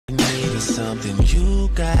something you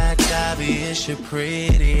got, obvious you're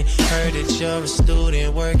pretty. Heard that you're a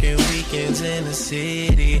student working weekends in the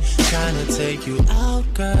city. Trying to take you out,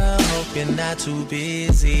 girl, hope you're not too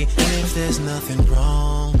busy. And if there's nothing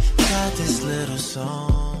wrong, got this little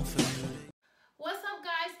song for you. What's up,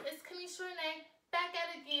 guys? It's chat-kenishaReneee back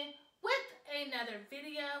at it again with another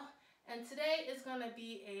video. And today is going to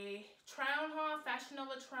be a try-on haul, Fashion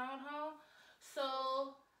Nova try-on haul.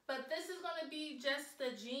 So, but this is going to be just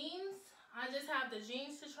the jeans. I just have the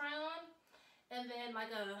jeans to try on. And then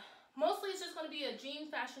mostly it's just going to be a jean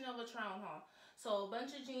Fashion Nova try-on haul. So a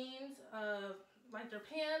bunch of jeans, like their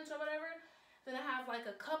pants or whatever. Then I have like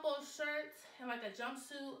a couple of shirts and like a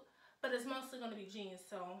jumpsuit. But it's mostly going to be jeans.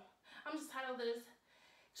 So I'm just titled this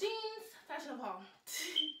Jeans Fashion Nova haul.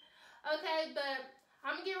 Okay, but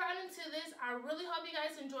I'm going to get right into this. I really hope you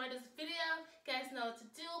guys enjoyed this video. You guys know what to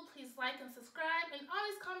do. Please like and subscribe. And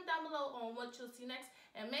always comment down below on what you'll see next.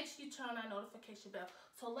 And make sure you turn on that notification bell.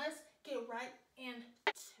 So let's get right into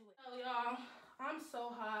it. Oh, y'all, I'm so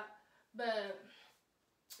hot. But,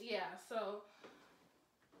 yeah, so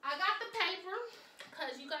I got the paper.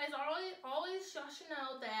 Because you guys always y'all should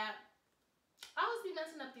know that I always be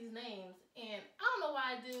messing up these names. And I don't know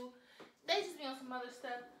why I do. They just be on some other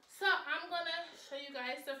stuff. So I'm going to show you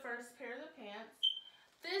guys the first pair of the pants.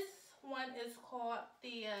 This one is called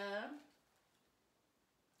the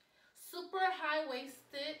super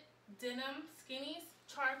high-waisted denim skinnies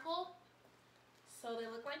charcoal. So they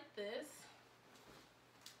look like this.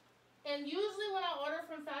 And usually when I order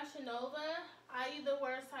from Fashion Nova, I either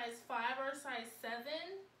wear a size 5 or a size 7.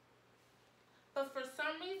 But for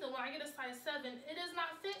some reason, when I get a size 7, it does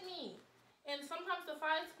not fit me. And sometimes the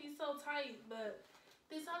 5s be so tight, but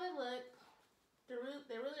this is how they look. They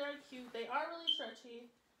really are cute. They are really stretchy.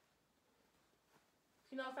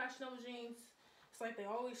 You know, Fashion Nova jeans, it's like they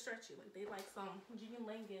always stretchy. Like they like some jean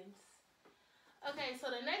leggings. Okay, so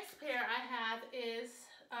the next pair I have is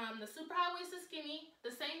the super high-waisted skinny, the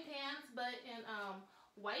same pants but in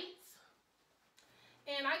white.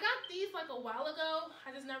 And I got these like a while ago.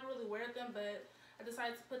 I just never really wear them, but I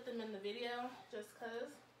decided to put them in the video just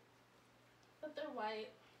cause. But they're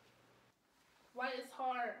white. White is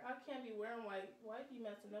hard. I can't be wearing white. White be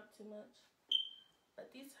messing up too much.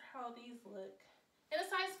 But these are how these look. And a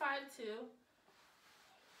size 5 too.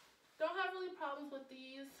 Don't have really problems with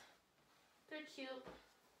these. They're cute.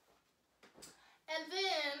 And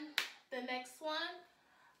then the next one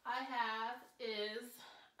I have is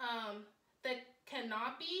the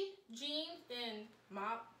Canopy jeans in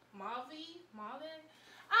Mauve. I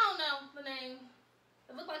don't know the name.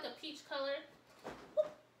 It looks like a peach color.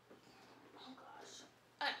 Oh gosh.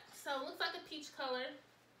 Alright, so it looks like a peach color.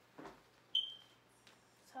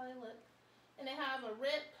 That's how they look. And they have a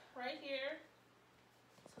rip right here.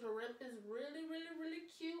 So the rip is really, really, really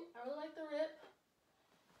cute. I really like the rip.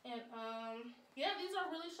 And yeah, these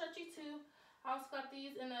are really stretchy too. I also got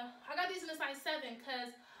these in a size 7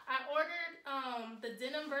 because I ordered the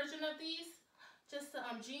denim version of these. Just the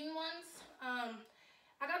jean ones.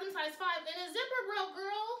 I got them size 5 and a zipper broke,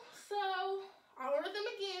 girl. So I ordered them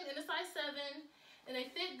again in a size 7 and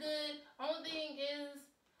they fit good. Only thing is,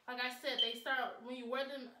 like I said, they start, when you wear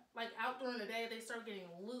them like out during the day, they start getting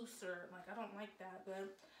looser. Like I don't like that,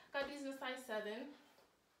 but got these in a size 7.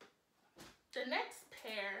 The next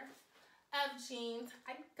pair of jeans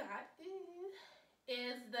I got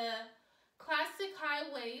is the classic high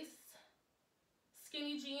waist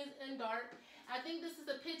skinny jeans in dark. I think this is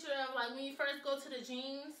a picture of like when you first go to the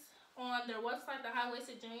jeans on their website, the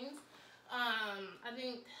high-waisted jeans. I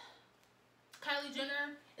think Kylie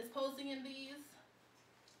Jenner is posing in these,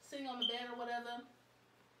 sitting on the bed or whatever.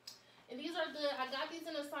 And these are good. I got these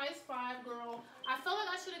in a size 5, girl. I felt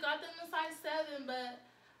like I should have got them in a size 7, but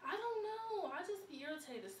I don't know. I just be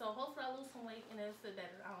irritated. So hopefully I lose some weight and it'll fit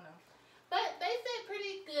better. I don't know. But they fit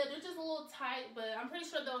pretty good. They're just a little tight, but I'm pretty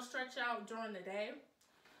sure they'll stretch out during the day.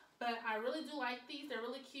 But I really do like these. They're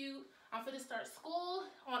really cute. I'm finna start school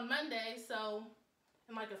on Monday, so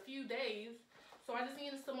in like a few days. So I just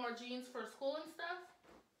needed some more jeans for school and stuff.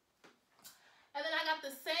 And then I got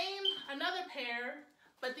the same, another pair,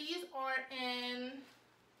 but these are in,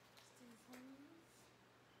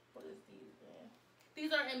 what is these in?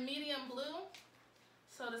 These are in medium blue.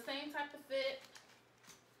 So the same type of fit.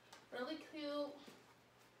 Really cute.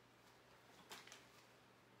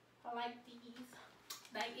 I like these.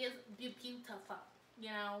 That is beautiful. You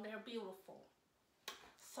know, they're beautiful.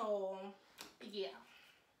 So, yeah.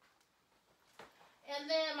 And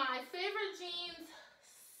then my favorite jeans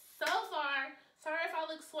so far, sorry if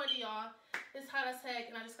I look sweaty, y'all. It's hot as heck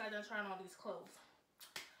and I just got done trying all these clothes.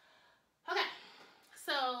 Okay.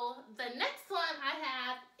 So, the next one I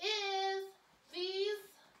have is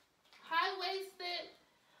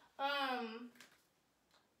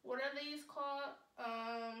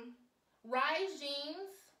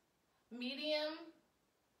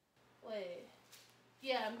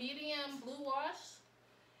medium blue wash.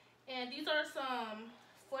 And these are some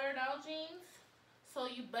flared out jeans. So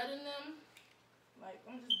you button them. Like,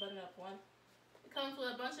 I'm just buttoning up one. It comes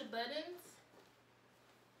with a bunch of buttons.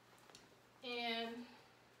 And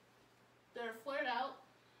they're flared out.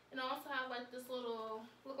 And I also have like this little,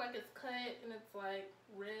 look like it's cut and it's like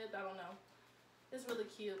ribbed. I don't know. It's really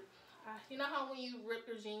cute. You know how when you rip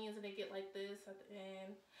your jeans and they get like this at the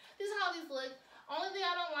end? This is how these look. Only thing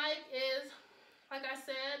I don't like is, like I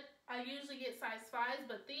said, I usually get size 5s,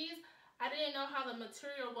 but these, I didn't know how the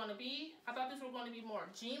material were going to be. I thought these were going to be more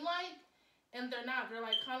jean-like, and they're not. They're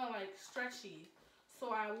like kind of like stretchy.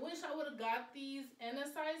 So I wish I would have got these in a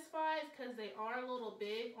size 5 because they are a little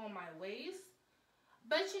big on my waist.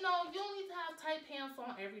 But you know, you don't need to have tight pants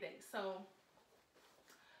on every day. So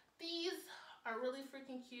these are really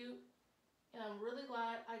freaking cute. And I'm really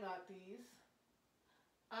glad I got these.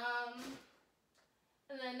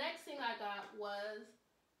 And the next thing I got was,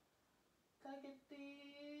 did I get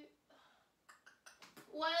these?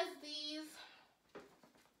 Was these.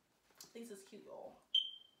 These is cute, y'all.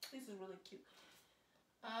 These is really cute.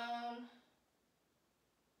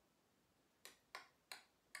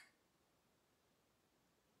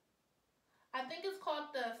 I think it's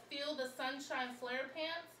called the Feel the Sunshine Flare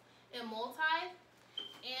Pants in multi.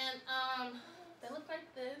 And they look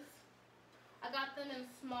like this. I got them in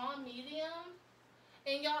small, medium.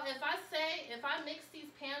 And y'all, if I mix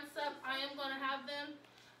these pants up, I am gonna have them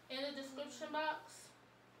in the description box.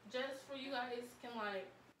 Just for you guys can like,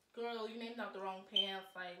 girl, you named out the wrong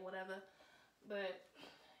pants, like whatever. But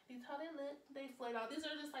these how they look. They flared out. These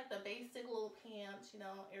are just like the basic little pants, you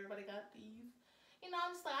know. Everybody got these. You know,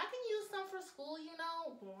 I'm just like, I can use some for school, you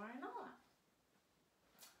know. Why not?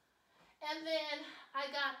 And then I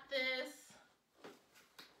got this.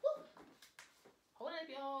 Woo, hold up,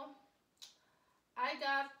 y'all. I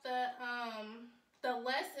got the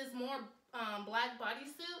less is more black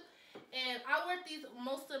bodysuit, and I wear these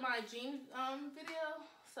most of my jean video.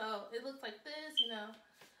 So it looks like this, you know.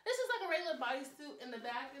 This is like a regular bodysuit, and the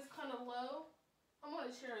back is kind of low. I'm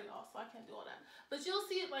gonna share y'all, so I can't do all that. But you'll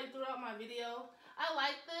see it like throughout my video. I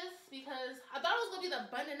like this because I thought it was gonna be the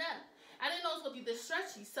button up. I didn't know it was gonna be this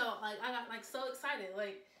stretchy, so like I got like so excited.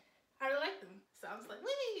 Like I really like them, so I was like,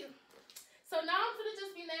 wee. So now I'm gonna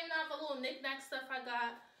just be naming out the little knick-knack stuff I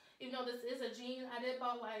got. Even though this is a jean, I did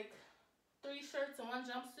buy like 3 shirts and 1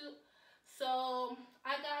 jumpsuit. So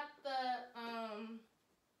I got the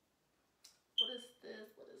what is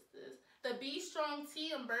this? The Be Strong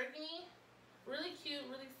tee in burgundy. Really cute,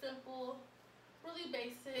 really simple, really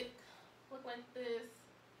basic. Look like this.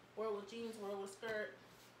 Wear it with jeans, wear it with skirt,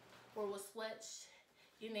 wear it with sweats.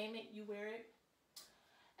 You name it, you wear it.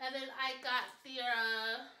 And then I got the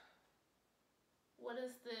what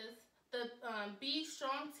is this? The Be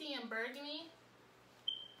Strong tee in burgundy.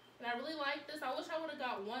 And I really like this. I wish I would have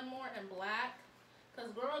got one more in black.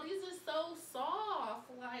 Because, girl, these are so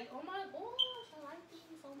soft. Like, oh my gosh, I like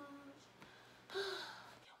these so much.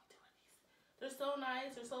 They're so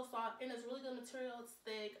nice. They're so soft. And it's really good material. It's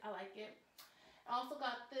thick. I like it. I also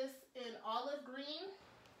got this in olive green.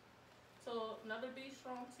 So, another Be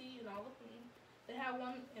Strong tee in olive green. They have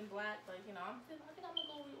one in black. Like, you know, I think I'm going to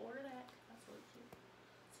go reorder that. That's really cute.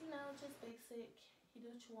 So, you know, just basic. You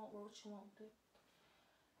do what you want, wear what you want with it.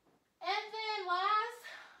 And then last,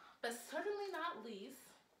 but certainly not least,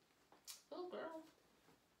 oh girl,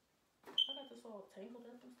 I got this all tangled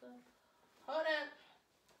up and stuff. Hold up,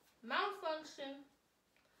 malfunction.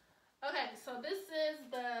 Okay, so this is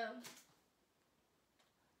the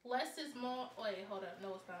less is more. Wait, hold up,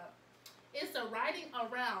 no, it's not. It's the riding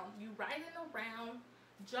around. You riding around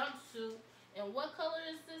jumpsuit, and what color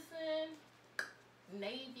is this in?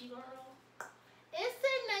 Navy, girl. It's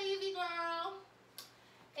in navy, girl.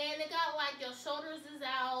 And it got like your shoulders is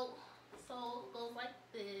out, so it goes like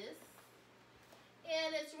this.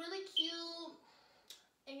 And it's really cute.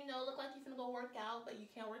 And you know, look like you're gonna go work out, but you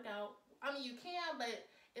can't work out. I mean, you can, but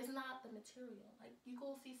it's not the material. Like, you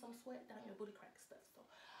go see some sweat down your booty crack stuff. So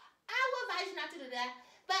I would advise you not to do that.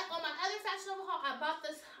 But on my other Fashion Nova haul, I bought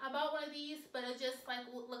one of these, but it just like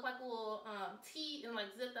looked like a little tee and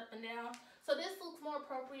like zipped up and down. So this looks more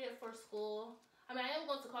appropriate for school. I mean, I am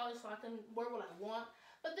going to college, so I can wear what I want.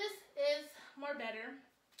 But this is more better.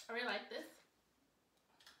 I really like this.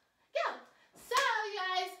 Yeah. So, you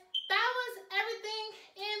guys, that was everything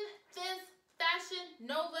in this Fashion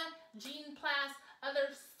Nova jean plus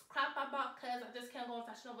other crap I bought because I just can't go on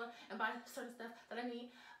Fashion Nova and buy certain stuff that I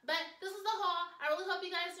need. But this is the haul. I really hope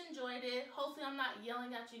you guys enjoyed it. Hopefully I'm not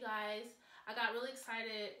yelling at you guys. I got really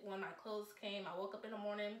excited when my clothes came. I woke up in the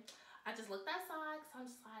morning. I just looked outside because I'm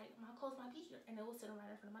just like, my clothes might be here. And they was sitting right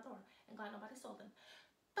in front of my door. And glad nobody stole them.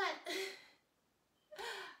 But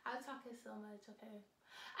so much, okay?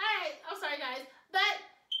 Alright, I'm sorry guys. But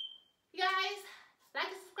you guys,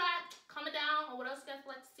 like and subscribe, comment down on what else you guys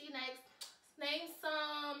would like to see next. Name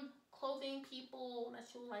some clothing people that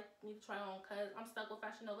you would like me to try on, because I'm stuck with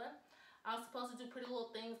Fashion Nova. I was supposed to do Pretty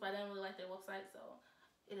Little Things, but I didn't really like their website, so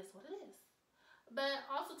it is what it is. But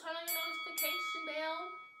also turn on your notification bell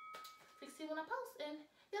to see when I post, and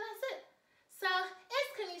yeah, that's it. So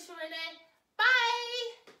it's KenishaReneee.